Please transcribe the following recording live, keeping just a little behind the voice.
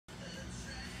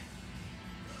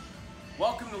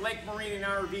Welcome to Lake Marine and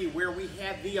RV, where we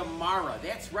have the Amara.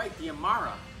 That's right, the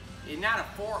Amara. It's not a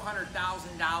 $400,000,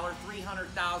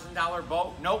 $300,000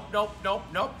 boat. Nope, nope, nope,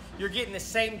 nope. You're getting the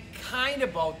same kind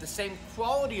of boat, the same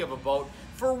quality of a boat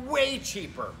for way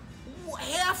cheaper.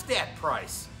 Half that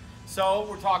price. So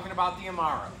we're talking about the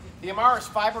Amara. The Amara is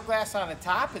fiberglass on the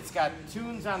top. It's got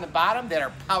tunes on the bottom that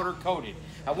are powder coated.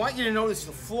 I want you to notice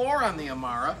the floor on the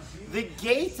Amara, the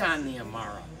gate on the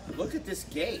Amara. Look at this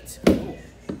gate. Ooh.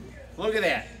 Look at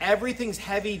that. Everything's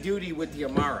heavy duty with the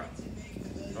Amara.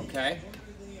 Okay?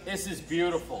 This is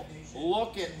beautiful.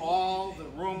 Look at all the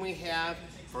room we have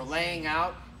for laying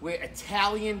out.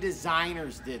 Italian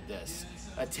designers did this.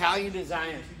 Italian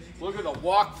designers. Look at the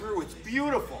walkthrough. It's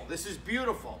beautiful. This is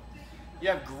beautiful. You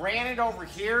have granite over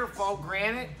here, faux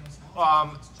granite,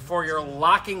 for your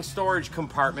locking storage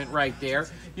compartment right there.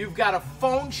 You've got a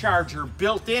phone charger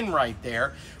built in right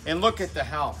there. And look at the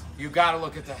helm. You've got to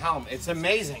look at the helm. It's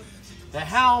amazing. The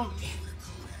helm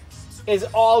is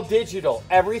all digital.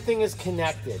 Everything is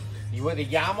connected. You with a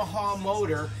Yamaha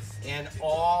motor and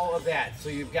all of that. So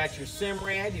you've got your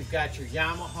Simrad, you've got your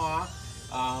Yamaha.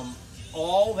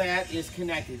 All that is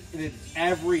connected. It's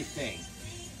everything.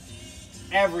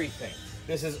 Everything.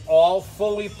 This is all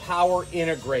fully power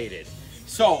integrated.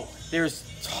 So there's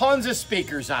tons of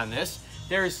speakers on this.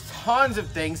 There's tons of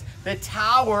things. The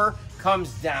tower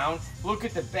comes down. Look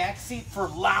at the back seat for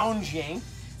lounging.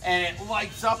 And it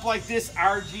lights up like this,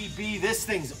 RGB. This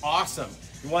thing's awesome.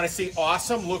 You want to see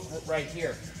awesome? Look right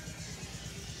here.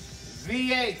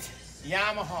 V8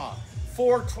 Yamaha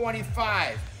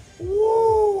 425.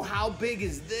 Woo! How big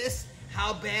is this?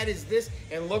 How bad is this?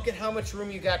 And look at how much room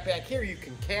you got back here. You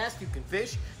can cast, you can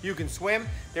fish, you can swim.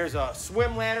 There's a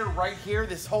swim ladder right here.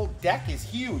 This whole deck is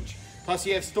huge. Plus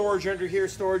you have storage under here,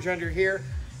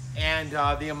 and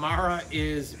the Amara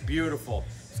is beautiful.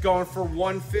 It's going for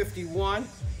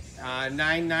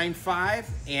 $151,995,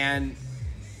 and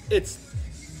it's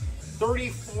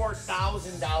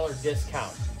 $34,000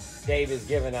 discount Dave is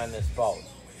giving on this boat.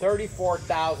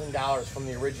 $34,000 from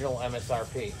the original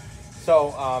MSRP.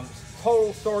 So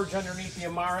total storage underneath the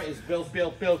Amara is built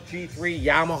G3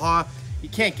 Yamaha. You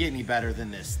can't get any better than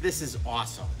this. This is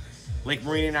awesome. Lake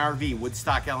Marine and RV,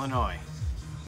 Woodstock, Illinois.